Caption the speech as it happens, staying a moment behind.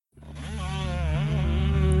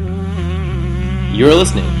You're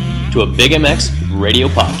listening to a Big MX radio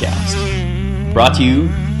podcast. Brought to you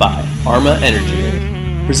by Arma Energy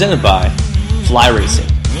Drink. Presented by Fly Racing,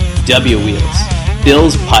 W Wheels,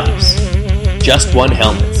 Bill's Pipes, Just One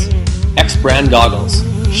Helmets, X Brand Goggles,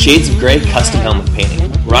 Shades of Grey Custom Helmet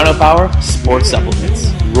Painting, Rhino Power Sports Supplements,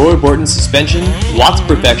 Roy Borton Suspension, Watts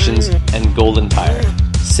Perfections, and Golden Tire.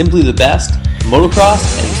 Simply the best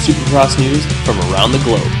motocross and supercross news from around the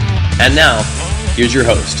globe. And now, here's your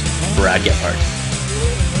host, Brad Gebhardt.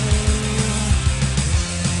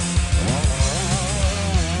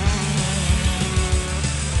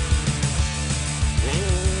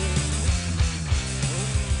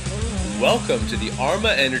 Welcome to the Arma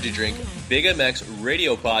Energy Drink Big MX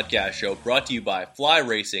radio podcast show, brought to you by Fly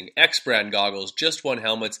Racing, X Brand Goggles, Just One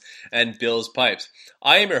Helmets, and Bill's Pipes.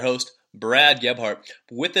 I am your host, Brad Gebhardt.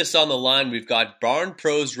 With us on the line, we've got Barn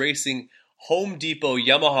Pros Racing Home Depot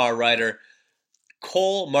Yamaha rider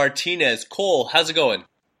Cole Martinez. Cole, how's it going?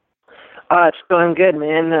 It's going good,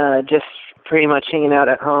 man. Just pretty much hanging out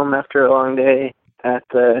at home after a long day at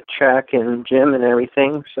the track and gym and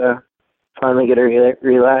everything, so finally get to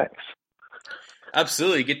relax.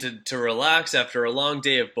 Absolutely. Get to relax after a long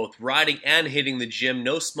day of both riding and hitting the gym.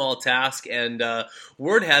 No small task. And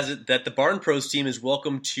word has it that the Barn Pros team is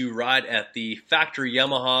welcome to ride at the factory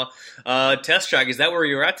Yamaha test track. Is that where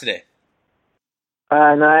you're at today?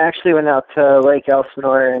 No, I actually went out to Lake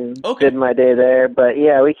Elsinore and did my day there. But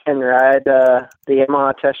yeah, we can ride the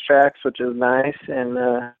Yamaha test tracks, which is nice, and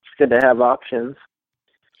it's good to have options.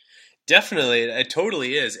 Definitely, it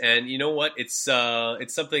totally is, and you know what? It's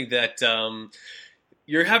something that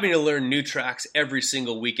you're having to learn new tracks every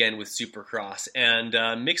single weekend with Supercross,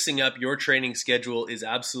 and mixing up your training schedule is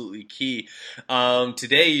absolutely key.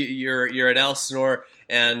 Today you're at Elsinore,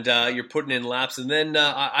 and you're putting in laps, and then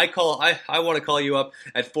I want to call you up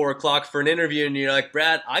at 4:00 for an interview, and you're like,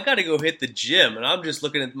 Brad, I got to go hit the gym, and I'm just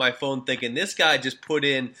looking at my phone thinking, this guy just put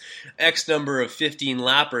in X number of 15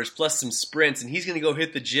 lappers plus some sprints, and he's going to go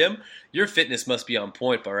hit the gym. Your fitness must be on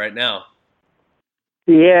point by right now.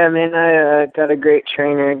 Yeah, man, I got a great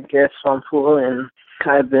trainer, Gareth Swamppool, and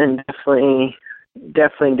I've been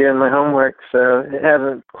definitely doing my homework, so it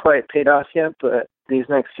hasn't quite paid off yet, but these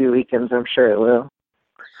next few weekends I'm sure it will.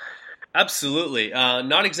 Absolutely.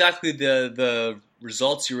 Not exactly the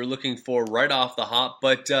results you were looking for right off the hop,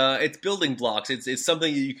 but it's building blocks. It's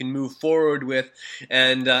something that you can move forward with,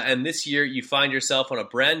 and this year you find yourself on a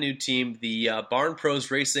brand new team, the Barn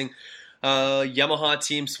Pros Racing Yamaha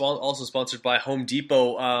team, also sponsored by Home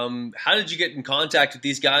Depot. How did you get in contact with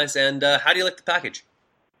these guys, and how do you like the package?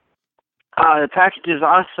 The package is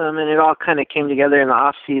awesome, and it all kind of came together in the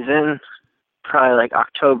off season, probably like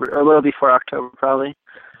October, or a little before October probably.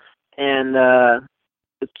 And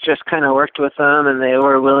it just kind of worked with them, and they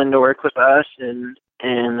were willing to work with us, and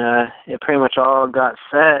it pretty much all got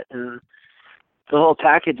set, and the whole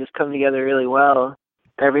package has come together really well.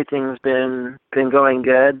 Everything's been going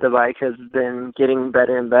good. The bike has been getting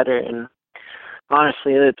better and better, and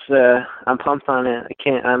honestly, I'm pumped on it.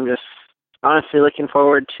 I'm just honestly looking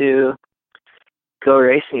forward to go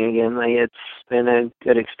racing again. Like, it's been a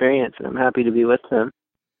good experience, and I'm happy to be with them.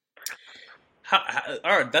 All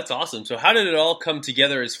right, that's awesome. So how did it all come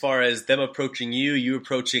together as far as them approaching you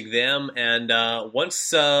approaching them, and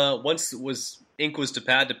once ink was to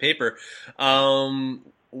pad to paper,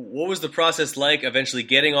 what was the process like eventually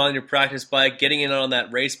getting on your practice bike, getting in on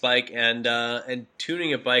that race bike, and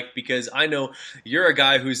tuning a bike? Because I know you're a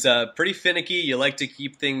guy who's pretty finicky. You like to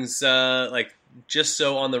keep things like just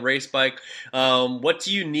so on the race bike. What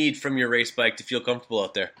do you need from your race bike to feel comfortable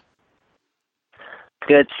out there?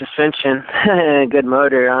 Good suspension, good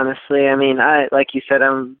motor, honestly. I mean, like you said,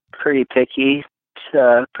 I'm pretty picky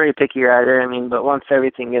rider. I mean, but once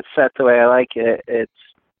everything gets set the way I like it, it's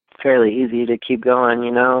fairly easy to keep going,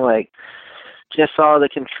 you know, like just all the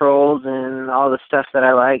controls and all the stuff that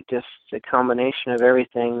I like, just a combination of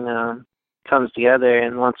everything comes together,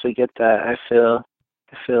 and once we get that, I feel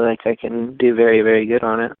like I can do very, very good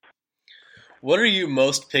on it. What are you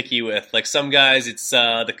most picky with? Like, some guys, it's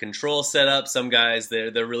the control setup. Some guys,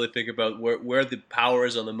 they're really picky about where the power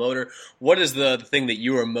is on the motor. What is the thing that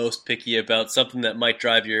you are most picky about? Something that might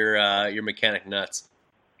drive your mechanic nuts?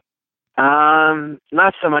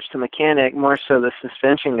 Not so much the mechanic, more so the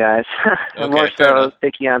suspension guys. I'm more so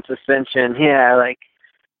picky on suspension. Yeah, like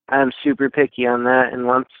I'm super picky on that. And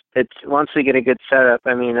once we get a good setup,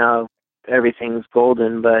 I mean, everything's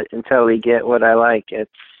golden. But until we get what I like,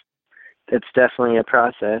 it's definitely a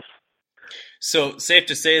process. So, safe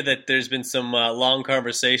to say that there's been some long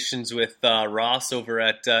conversations with Ross over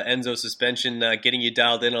at Enzo Suspension getting you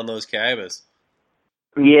dialed in on those Caibas.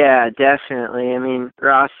 Yeah, definitely. I mean,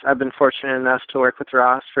 Ross, I've been fortunate enough to work with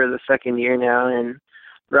Ross for the second year now, and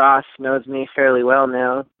Ross knows me fairly well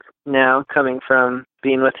now coming from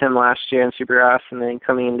being with him last year in Supercross and then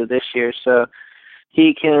coming into this year. So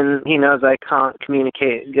he knows I can't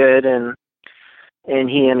communicate good, and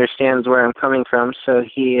he understands where I'm coming from. So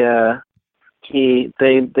they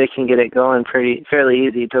can get it going fairly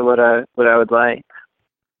easy to what I would like.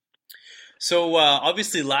 So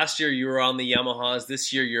obviously, last year you were on the Yamahas.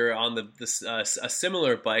 This year you're on a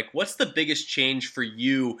similar bike. What's the biggest change for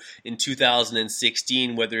you in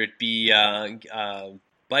 2016? Whether it be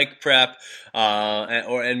bike prep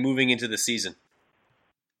and moving into the season.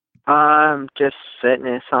 Just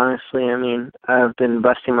fitness, honestly. I mean, I've been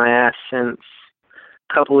busting my ass since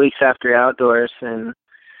a couple weeks after outdoors, and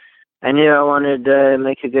I knew I wanted to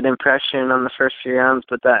make a good impression on the first few rounds,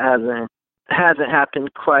 but that hasn't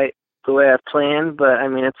happened quite the way I planned. But I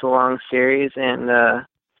mean, it's a long series, and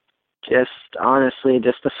just honestly,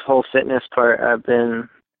 just this whole fitness part, I've been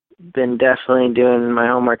definitely doing my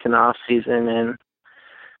homework in the off season, and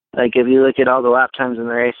like if you look at all the lap times in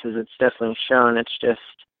the races, it's definitely shown. It's just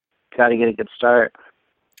got to get a good start.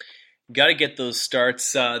 Got to get those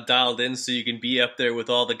starts dialed in so you can be up there with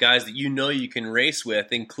all the guys that you know you can race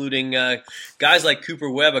with, including guys like Cooper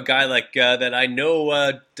Webb, a guy like that I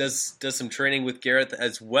know does some training with Garrett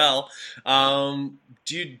as well.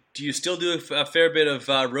 Do you still do a fair bit of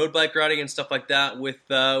road bike riding and stuff like that with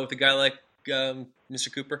a guy like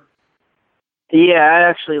Mr. Cooper? Yeah, I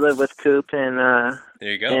actually live with Coop and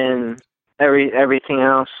there you go. And everything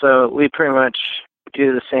else. So we pretty much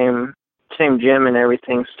do the same gym and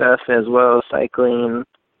everything stuff as well as cycling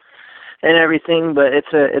and everything. But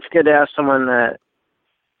it's good to have someone that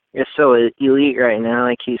is so elite right now.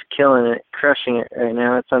 Like he's killing it, crushing it right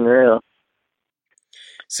now. It's unreal.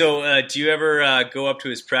 So do you ever go up to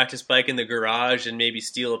his practice bike in the garage and maybe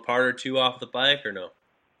steal a part or two off the bike, or no?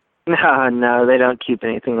 No, they don't keep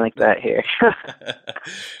anything like that here.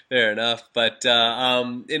 Fair enough. But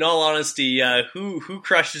in all honesty, who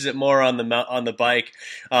crushes it more on the bike,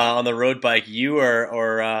 on the road bike, you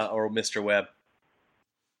or Mr. Webb?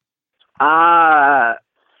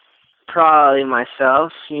 Probably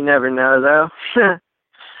myself. You never know, though.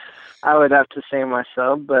 I would have to say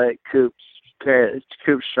myself, but Coop's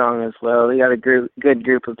strong as well. We got a good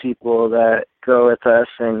group of people that go with us,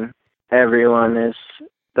 and everyone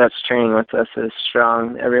that's training with us is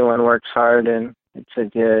strong. Everyone works hard, and it's a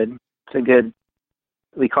good.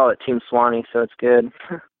 We call it Team Swanee, so it's good.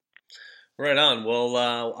 Right on. Well,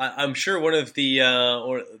 I'm sure one of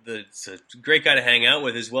it's a great guy to hang out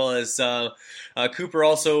with, as well as Cooper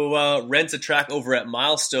also rents a track over at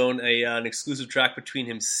Milestone, an exclusive track between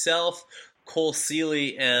himself, Cole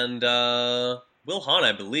Seeley, and Will Hahn,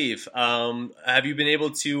 I believe. Have you been able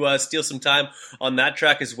to steal some time on that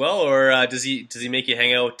track as well, or does he make you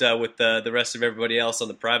hang out with the rest of everybody else on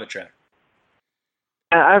the private track?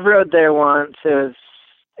 I've rode there once. It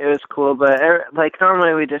was cool, but like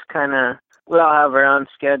normally we just we all have our own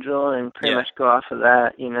schedule and pretty much go off of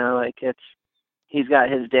that. You know, like he's got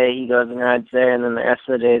his day, he goes and rides there, and then the rest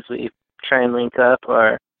of the days we try and link up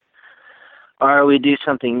or we do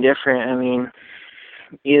something different. I mean,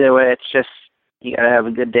 either way, it's just you gotta have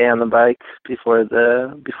a good day on the bike before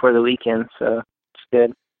the weekend, so it's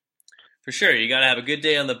good. For sure, you got to have a good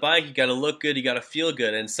day on the bike. You got to look good. You got to feel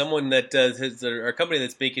good. And someone that has a company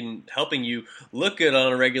that's helping you look good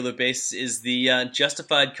on a regular basis is the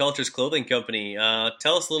Justified Cultures Clothing Company.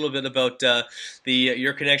 Tell us a little bit about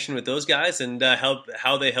your connection with those guys and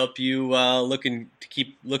how they help you to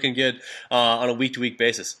keep looking good on a week-to-week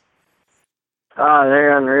basis. Oh,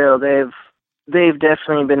 they're unreal. They've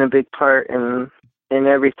definitely been a big part in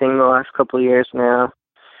everything the last couple of years now.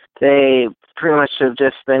 They pretty much have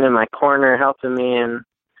just been in my corner helping me, and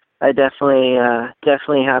I definitely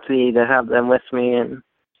happy to have them with me and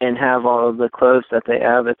have all of the clothes that they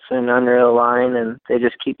have. It's an unreal line, and they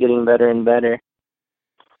just keep getting better and better.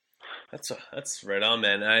 That's right on,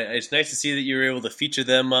 man. It's nice to see that you were able to feature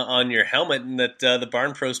them on your helmet, and that the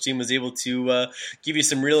Barn Pros team was able to give you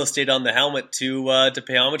some real estate on the helmet to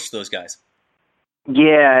pay homage to those guys.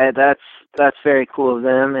 Yeah, that's very cool of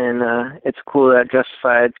them, and it's cool that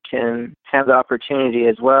Justified can have the opportunity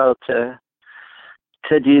as well to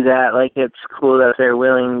do that. Like, it's cool that they're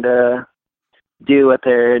willing to do what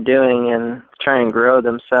they're doing and try and grow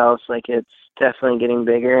themselves. Like, it's definitely getting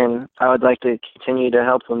bigger, and I would like to continue to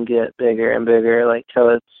help them get bigger and bigger, like till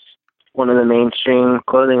it's one of the mainstream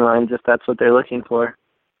clothing lines if that's what they're looking for.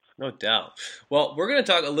 No doubt. Well, we're going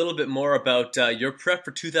to talk a little bit more about your prep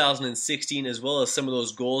for 2016 as well as some of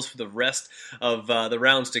those goals for the rest of the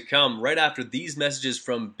rounds to come right after these messages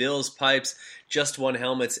from Bill's Pipes, Just One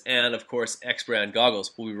Helmets, and, of course, X-Brand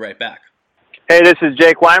Goggles. We'll be right back. Hey, this is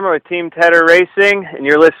Jake Weimer with Team Tedder Racing, and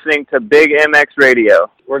you're listening to Big MX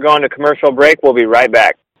Radio. We're going to commercial break. We'll be right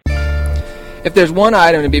back. If there's one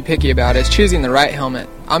item to be picky about, it's choosing the right helmet.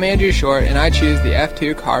 I'm Andrew Short, and I choose the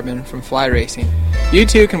F2 Carbon from Fly Racing. You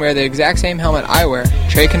too can wear the exact same helmet I wear,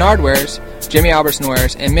 Trey Kennard wears, Jimmy Albertson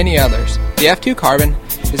wears, and many others. The F2 Carbon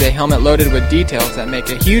is a helmet loaded with details that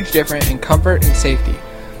make a huge difference in comfort and safety.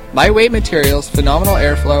 Lightweight materials, phenomenal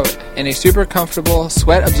airflow, and a super comfortable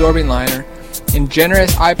sweat-absorbing liner, and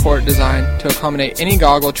generous eye port design to accommodate any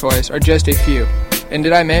goggle choice are just a few. And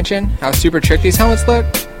did I mention how super trick these helmets look?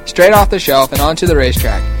 Straight off the shelf and onto the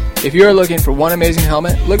racetrack. If you are looking for one amazing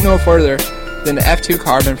helmet, look no further than the F2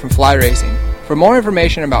 Carbon from Fly Racing. For more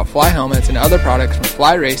information about Fly helmets and other products from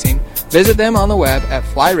Fly Racing, visit them on the web at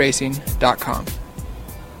flyracing.com.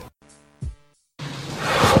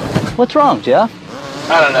 What's wrong, Jeff?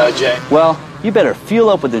 I don't know, Jay. Well, you better fuel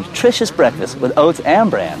up with a nutritious breakfast with Oats and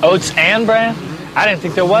Bran. Oats and Bran? I didn't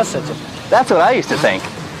think there was such a thing. That's what I used to think.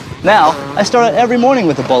 Now, I start out every morning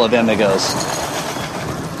with a bowl of Amigos.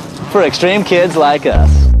 For extreme kids like us.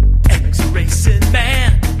 X-Racing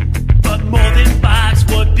Man, but more than bikes,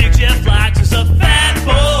 what Big Jeff likes is a fat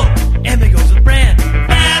bowl. Amigos with Bran,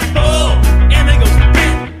 fat bowl. Amigos with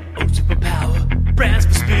Bran, Oats for power, Brands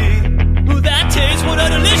for speed. Ooh, that tastes what a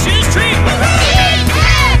delicious treat.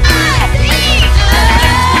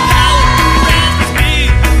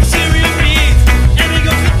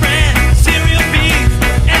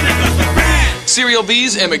 Cereal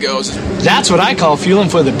B's Amigos. That's what I call fueling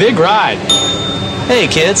for the big ride. Hey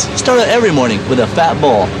kids, start out every morning with a fat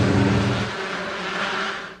bowl.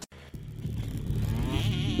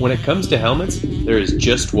 When it comes to helmets, there is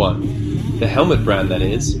just one. The helmet brand, that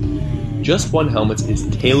is. Just One Helmets is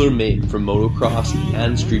tailor-made for motocross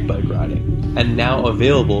and street bike riding, and now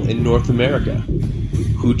available in North America.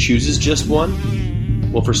 Who chooses Just One?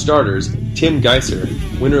 Well, for starters, Tim Geiser,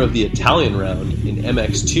 winner of the Italian round in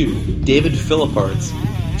MX2, David Philipparts,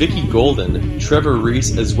 Vicky Golden, Trevor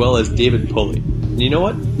Reese, as well as David Pulley. And you know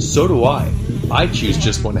what? So do I. I choose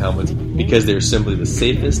Just One Helmets because they're simply the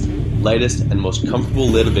safest, lightest, and most comfortable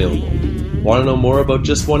lid available. Want to know more about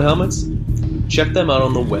Just One Helmets? Check them out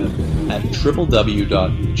on the web at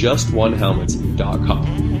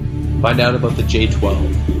www.justonehelmets.com. Find out about the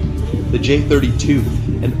J12, the J32,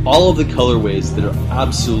 and all of the colorways that are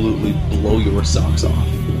absolutely blow your socks off.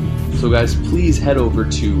 So guys, please head over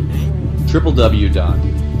to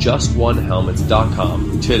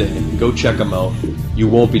www.justonehelmets.com today. Go check them out. You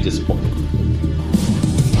won't be disappointed.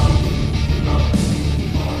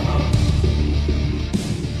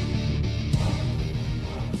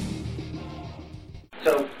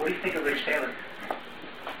 So, what do you think of Rich Taylor?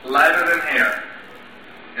 Lighter than air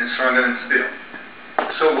and stronger than steel.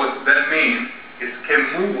 So what that means is can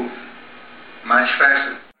move much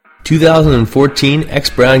faster. 2014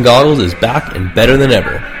 X-Brand Goggles is back and better than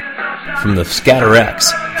ever. From the Scatter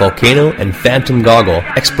X, Volcano, and Phantom Goggle,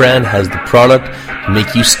 X-Brand has the product to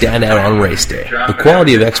make you stand out on race day. The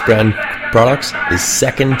quality of X-Brand products is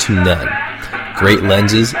second to none. Great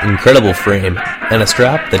lenses, incredible frame, and a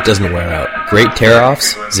strap that doesn't wear out. Great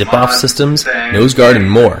tear-offs, zip-off systems, nose guard,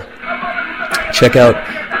 and more. Check out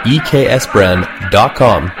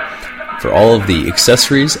eksbrand.com for all of the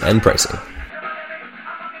accessories and pricing.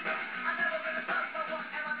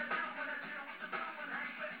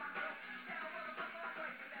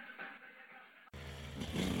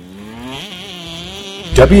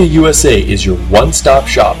 WUSA is your one-stop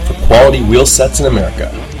shop for quality wheel sets in America.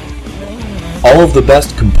 All of the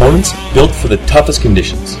best components built for the toughest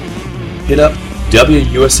conditions. Hit up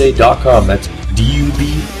WUSA.com, that's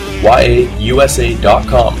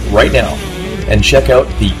DUBYAUSA.com right now, and check out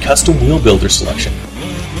the custom wheel builder selection.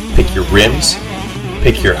 Pick your rims,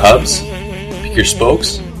 pick your hubs, pick your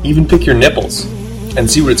spokes, even pick your nipples, and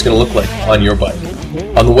see what it's going to look like on your bike.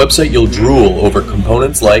 On the website, you'll drool over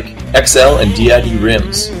components like XL and DID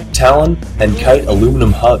rims, Talon and Kite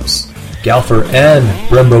aluminum hubs, Galfer and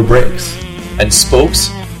Brembo brakes, and spokes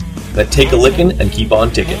that take a licking and keep on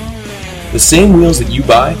ticking. The same wheels that you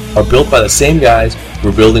buy are built by the same guys who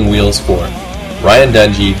are building wheels for Ryan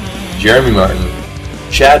Dungey, Jeremy Martin,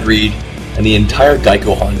 Chad Reed, and the entire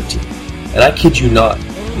Geico Honda team. And I kid you not,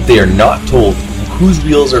 they are not told whose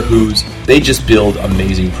wheels are whose, they just build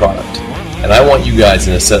amazing product. And I want you guys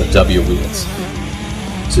in a set of W wheels.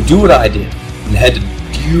 So do what I did and head to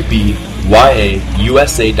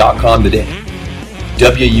DUBYAUSA.com today.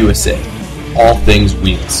 WUSA, all things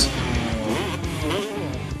wheels.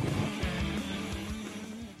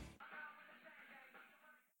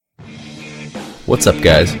 What's up,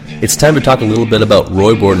 guys? It's time to talk a little bit about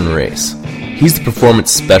Roy Borden Race. He's the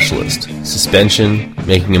performance specialist. Suspension,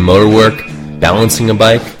 making a motor work, balancing a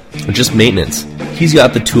bike, or just maintenance. He's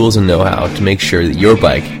got the tools and know-how to make sure that your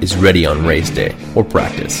bike is ready on race day or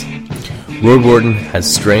practice. Roy Borden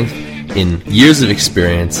has strength in years of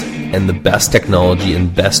experience and the best technology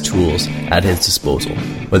and best tools at his disposal.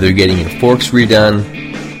 Whether you're getting your forks redone,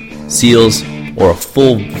 seals, or a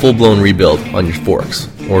full-blown rebuild on your forks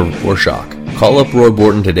or shock. Call up Roy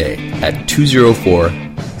Borden today at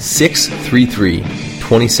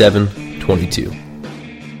 204-633-2722.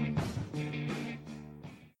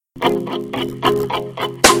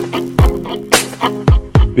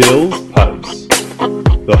 Bill's Pipes,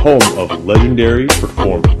 the home of legendary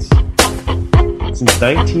performance. Since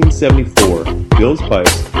 1974, Bill's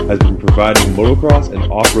Pipes has been providing motocross and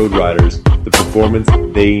off-road riders the performance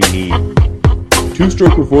they need.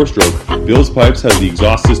 Two-stroke or four-stroke, Bill's Pipes has the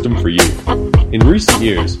exhaust system for you. In recent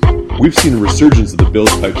years, we've seen a resurgence of the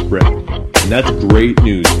Bill's Pipes brand, and that's great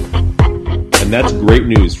news. And that's great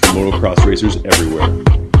news for motocross racers everywhere.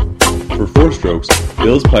 For four strokes,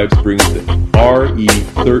 Bill's Pipes brings the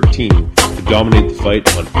RE13 to dominate the fight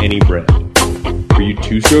on any brand. For you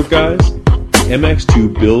two-stroke guys, the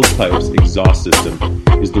MX2 Bill's Pipes exhaust system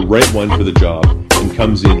is the right one for the job and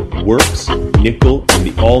comes in Works, Nickel, and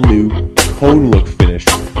the all-new cone look finish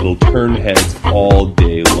that'll turn heads all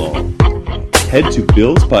day long. Head to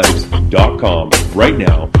billspipes.com right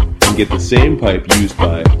now and get the same pipe used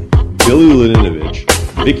by Billy Laninovich,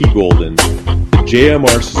 Vicky Golden, the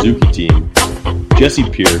JMR Suzuki team, Jesse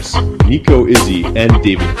Pierce, Nico Izzy, and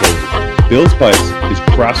David Covey. Bill's Pipes is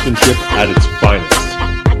craftsmanship at its finest.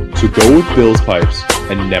 So go with Bill's Pipes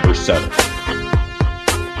and never settle.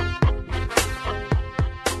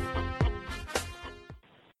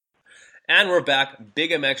 And we're back,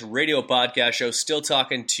 Big MX Radio Podcast Show, still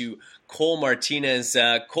talking to Cole Martinez.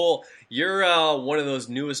 Cole, you're one of those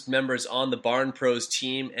newest members on the Barn Pros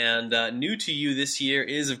team, and new to you this year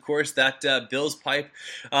is, of course, that Bill's Pipe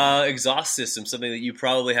exhaust system, something that you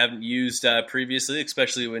probably haven't used previously,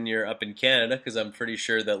 especially when you're up in Canada, because I'm pretty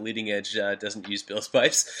sure that Leading Edge doesn't use Bill's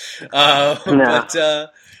Pipes. No. But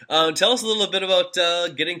tell us a little bit about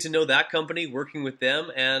getting to know that company, working with them,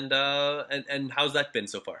 and how's that been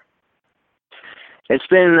so far? It's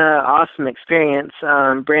been an awesome experience.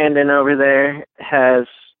 Brandon over there has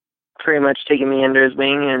pretty much taken me under his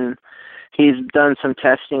wing, and he's done some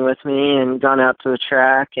testing with me and gone out to the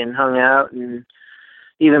track and hung out, and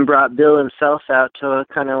even brought Bill himself out to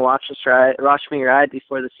kind of watch me ride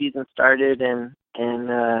before the season started, and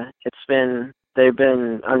they've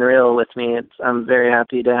been unreal with me. I'm very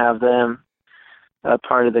happy to have them a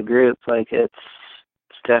part of the group. Like it's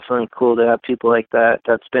definitely cool to have people like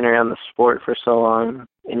that's been around the sport for so long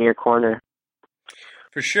in your corner.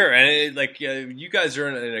 For sure, and you guys are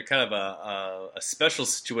in a kind of a special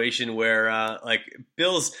situation where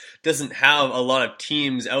Bill's doesn't have a lot of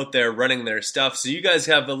teams out there running their stuff, so you guys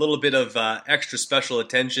have a little bit of extra special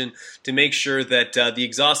attention to make sure that the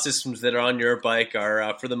exhaust systems that are on your bike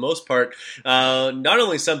are, for the most part, not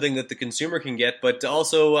only something that the consumer can get, but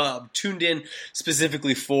also tuned in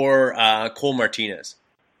specifically for Cole Martinez.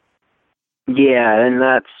 Yeah, and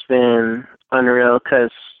that's been unreal because,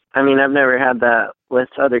 I mean, I've never had that with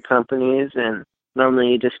other companies, and normally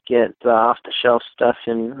you just get the off-the-shelf stuff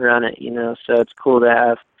and run it, so it's cool to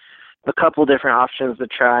have a couple different options to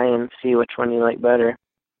try and see which one you like better.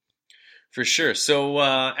 For sure. So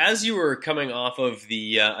as you were coming off of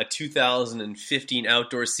the 2015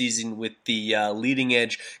 outdoor season with the Leading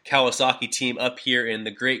Edge Kawasaki team up here in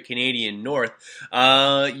the Great Canadian North,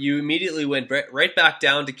 you immediately went right back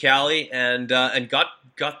down to Cali and got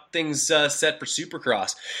things set for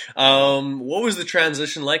Supercross. What was the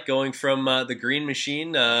transition like going from the green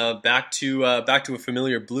machine back to a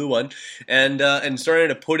familiar blue one, and starting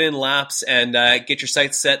to put in laps and get your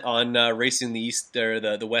sights set on racing the East or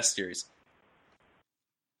the West Series?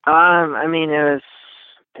 I mean, it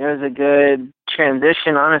was a good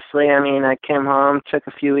transition, honestly. I mean, I came home, took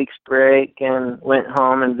a few weeks break, and went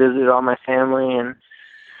home and visited all my family, and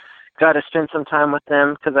got to spend some time with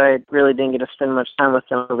them because I really didn't get to spend much time with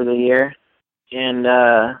them over the year. And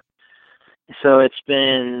so it's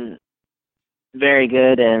been very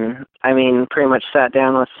good, and I mean, pretty much sat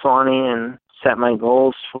down with Swanee and set my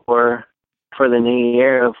goals for the new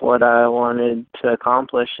year of what I wanted to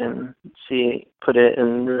accomplish and put it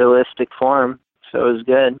in realistic form. So it was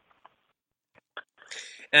good.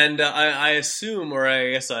 And I assume, or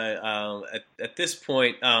I guess at this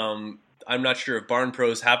point, I'm not sure if Barn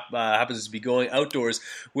Pros happens to be going outdoors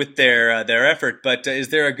with their effort, but is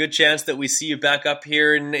there a good chance that we see you back up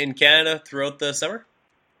here in Canada throughout the summer?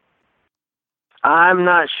 I'm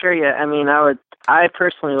not sure yet. I mean, I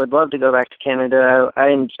personally would love to go back to Canada.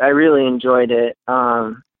 I really enjoyed it.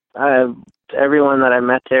 Everyone that I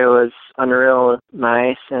met there was unreal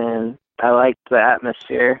nice, and I liked the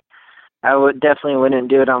atmosphere. I definitely wouldn't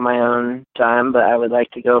do it on my own time, but I would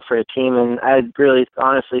like to go for a team, and I really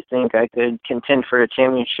honestly think I could contend for a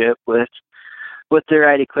championship with the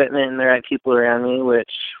right equipment and the right people around me,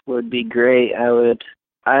 which would be great.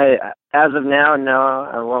 As of now, no,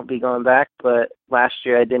 I won't be going back, but last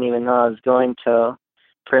year I didn't even know I was going till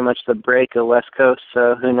pretty much the break of West Coast,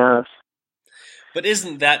 so who knows. But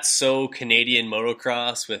isn't that so Canadian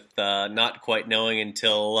motocross with not quite knowing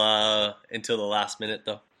until the last minute,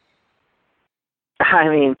 though? I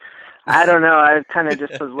mean, I don't know. I kind of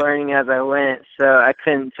just was learning as I went, so I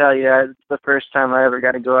couldn't tell you. It's the first time I ever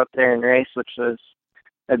got to go up there and race, which was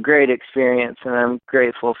a great experience, and I'm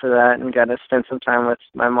grateful for that, and got to spend some time with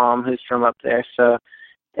my mom, who's from up there. So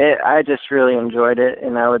I just really enjoyed it,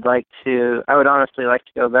 and I would honestly like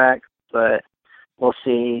to go back, but we'll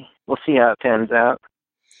see. We'll see how it pans out.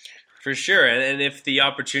 For sure, and if the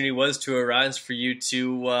opportunity was to arise for you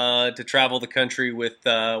to travel the country with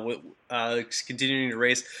continuing to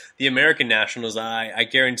race the American Nationals, I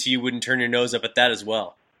guarantee you wouldn't turn your nose up at that as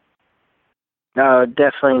well. No,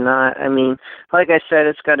 definitely not. I mean, like I said,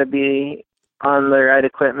 it's got to be on the right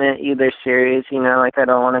equipment, either series. Like I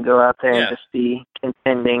don't want to go out there and just be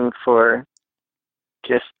contending for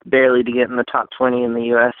just barely to get in the top 20 in the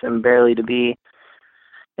U.S. and barely to be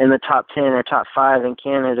in the top 10 or top 5 in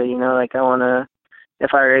Canada. Like I want to,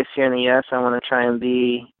 if I race here in the U.S., I want to try and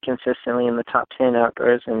be consistently in the top 10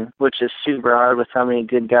 outdoors, and which is super hard with how many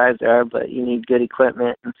good guys there are, but you need good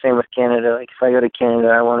equipment. And same with Canada. Like if I go to Canada,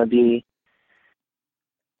 I want to be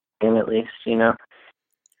in at least,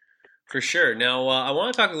 For sure. Now, I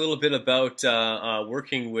want to talk a little bit about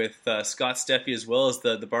working with Scott Steffi as well as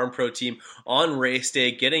the Barn Pro team on race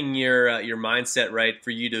day, getting your mindset right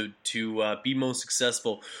for you to be most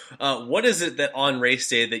successful. What is it that on race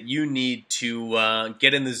day that you need to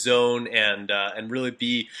get in the zone and really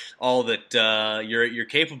be all that you're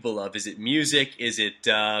capable of? Is it music? Is it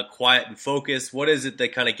quiet and focus? What is it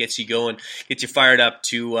that kind of gets you going, gets you fired up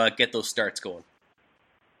to get those starts going?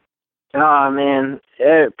 Oh, man,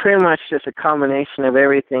 pretty much just a combination of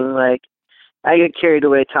everything. Like, I get carried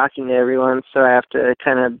away talking to everyone, so I have to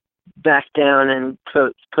kind of back down and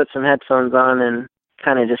put some headphones on and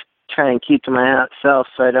kind of just try and keep to my self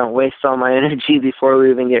so I don't waste all my energy before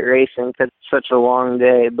we even get racing, because it's such a long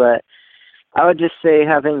day. But I would just say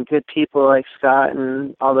having good people like Scott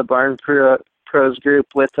and all the Barn Pros group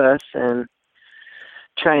with us and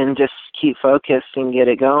try and just keep focused and get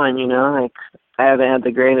it going, like, I haven't had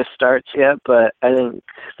the greatest starts yet, but I think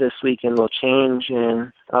this weekend will change,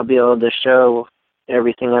 and I'll be able to show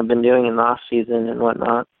everything I've been doing in the off season and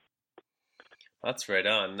whatnot. That's right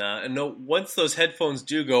on. And once those headphones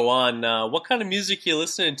do go on, what kind of music are you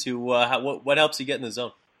listening to? What helps you get in the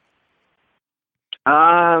zone?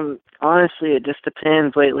 Honestly, it just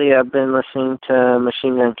depends. Lately, I've been listening to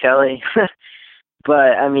Machine Gun Kelly.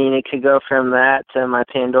 But, I mean, it could go from that to my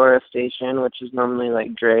Pandora station, which is normally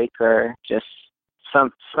like Drake, or just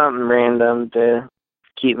something random to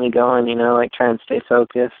keep me going, like try and stay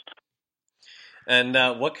focused. And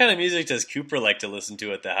what kind of music does Cooper like to listen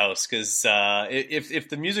to at the house? Because if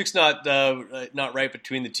the music's not right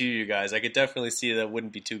between the two of you guys, I could definitely see that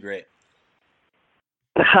wouldn't be too great.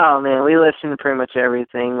 Oh, man, we listen to pretty much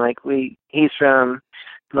everything. Like, he's from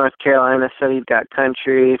North Carolina, so he's got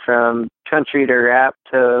country, from country to rap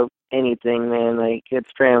to anything, man. Like,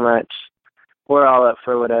 it's pretty much, we're all up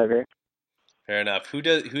for whatever. Fair enough. Who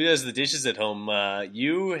does the dishes at home?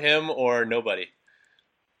 You, him, or nobody?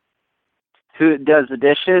 Who does the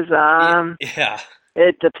dishes? Yeah.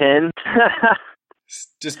 It depends.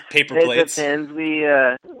 Just paper plates. It depends.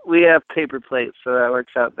 We have paper plates, so that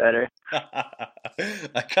works out better.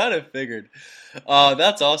 I kind of figured.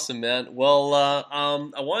 That's awesome, man. Well,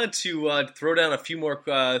 I wanted to throw down a few more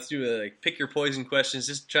pick your poison questions,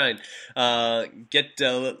 just to try and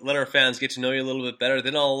let our fans get to know you a little bit better.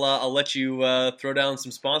 Then I'll let you throw down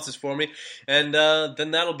some sponsors for me, and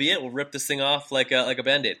then that'll be it. We'll rip this thing off like a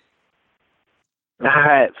Band-Aid. All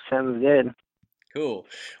right, sounds good. Cool.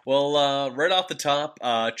 Well, right off the top,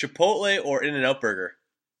 Chipotle or In-N-Out Burger?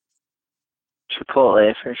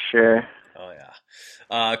 Chipotle for sure. Oh yeah.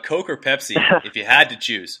 Coke or Pepsi, if you had to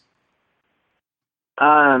choose?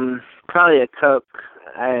 Probably a Coke.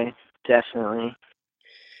 Definitely.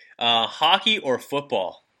 Hockey or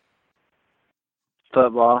football?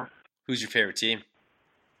 Football. Who's your favorite team?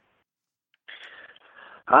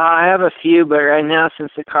 I have a few, but right now,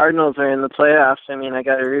 since the Cardinals are in the playoffs, I mean, I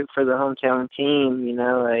got to root for the hometown team.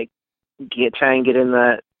 Like try and get in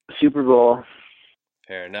that Super Bowl.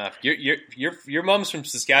 Fair enough. Your mom's from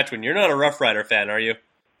Saskatchewan. You're not a Rough Rider fan, are you?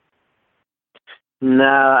 No,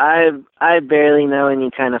 I barely know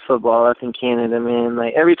any kind of football up in Canada, man.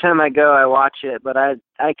 Like every time I go, I watch it, but I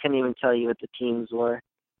couldn't even tell you what the teams were.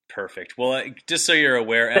 Perfect. Well, just so you're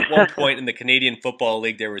aware, at one point in the Canadian Football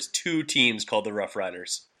League, there was 2 teams called the Rough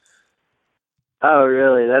Riders. Oh,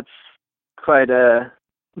 really? That's quite a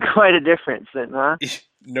difference, then, huh?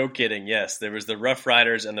 No kidding. Yes, there was the Rough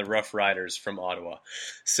Riders and the Rough Riders from Ottawa.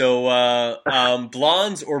 So,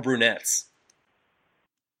 blondes or brunettes?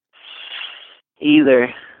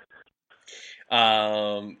 Either.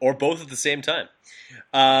 Or both at the same time.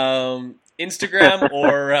 Instagram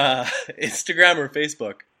or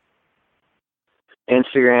Facebook?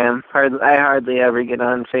 Instagram. I hardly ever get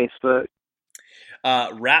on Facebook.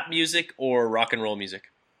 Rap music or rock and roll music?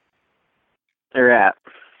 Rap.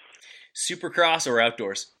 Supercross or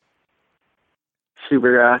outdoors?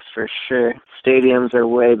 Supercross for sure. Stadiums are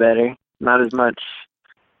way better. Not as much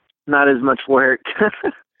work.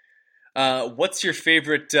 What's your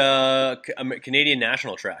favorite Canadian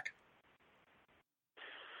national track?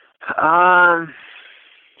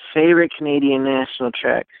 Favorite Canadian national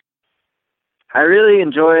track. I really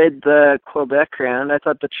enjoyed the Quebec round. I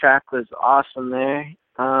thought the track was awesome there.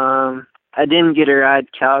 I didn't get to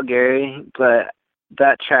ride Calgary, but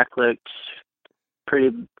that track looked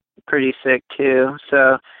pretty sick too.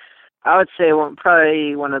 So I would say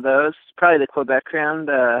probably one of those. Probably the Quebec round.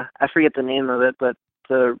 I forget the name of it, but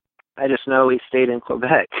I just know we stayed in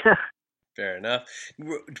Quebec. Fair enough.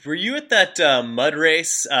 Were you at that mud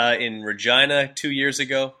race in Regina 2 years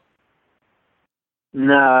ago?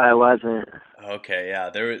 No, I wasn't. Okay, yeah.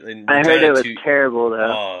 I heard it was terrible, though.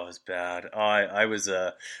 Oh, it was bad. Oh, I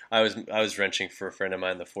was wrenching for a friend of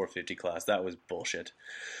mine in the 450 class. That was bullshit.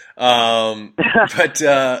 But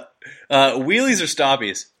wheelies or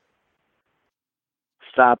stoppies?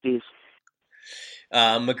 Stoppies.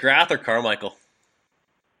 McGrath or Carmichael?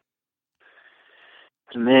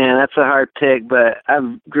 Man, that's a hard pick, but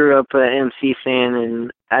I grew up an MC fan,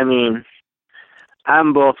 and I mean,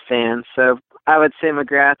 I'm both fans, so I would say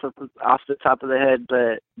McGrath off the top of the head,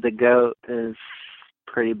 but the GOAT is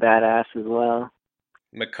pretty badass as well.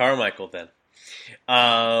 McCarmichael, then.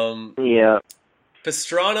 Yeah.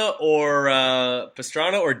 Pastrana or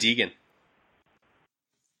Deegan?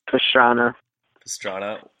 Pastrana.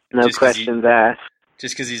 No questions asked.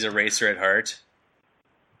 Just because he's a racer at heart?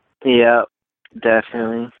 Yeah,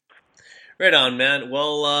 definitely. Right on, man.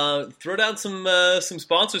 Well, throw down some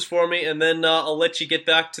sponsors for me, and then I'll let you get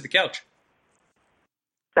back to the couch.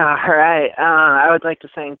 All right. I would like to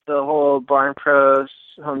thank the whole Barn Pros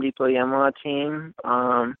Home Depot Yamaha team.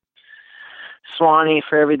 Swanee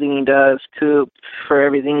for everything he does. Coop for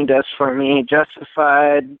everything he does for me.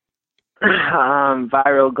 Justified.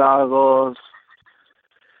 Viral Goggles.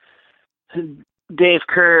 Dave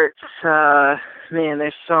Kurtz. Man,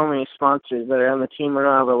 there's so many sponsors that are on the team. I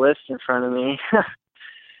don't have a list in front of me.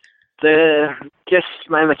 Just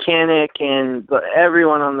my mechanic and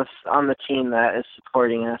everyone on the team that is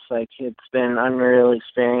supporting us. Like, it's been an unreal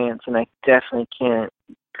experience, and I definitely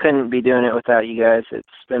couldn't be doing it without you guys. It's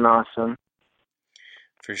been awesome.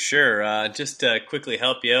 For sure. Just to quickly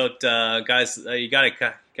help you out, guys, you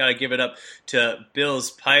gotta give it up to Bill's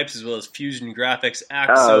Pipes as well as Fusion Graphics,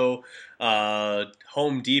 Axo,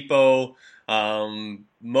 Home Depot.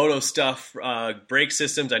 Moto stuff, brake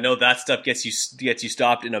systems. I know that stuff gets you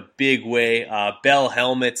stopped in a big way. Bell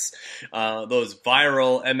helmets, those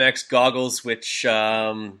Viral MX goggles, which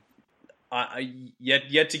I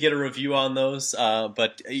yet to get a review on those.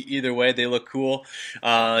 But either way, they look cool.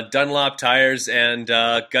 Dunlop tires and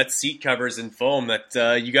Gut seat covers and foam that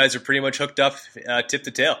you guys are pretty much hooked up tip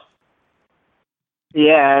to tail.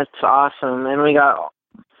 Yeah, it's awesome, and we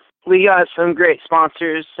got some great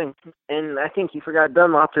sponsors, and I think you forgot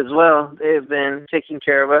Dunlop as well. They've been taking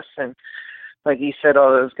care of us, and like you said,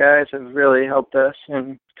 all those guys have really helped us,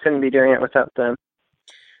 and couldn't be doing it without them.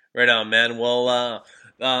 Right on, man. Well,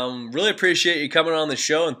 really appreciate you coming on the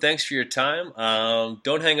show, and thanks for your time.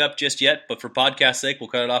 Don't hang up just yet, but for podcast sake, we'll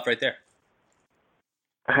cut it off right there.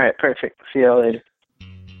 All right, perfect. See you later.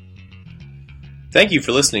 Thank you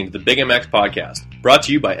for listening to the Big MX Podcast, brought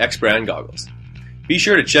to you by X Brand Goggles. Be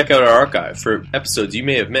sure to check out our archive for episodes you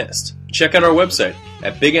may have missed. Check out our website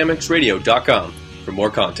at bigmxradio.com for more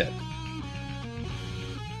content.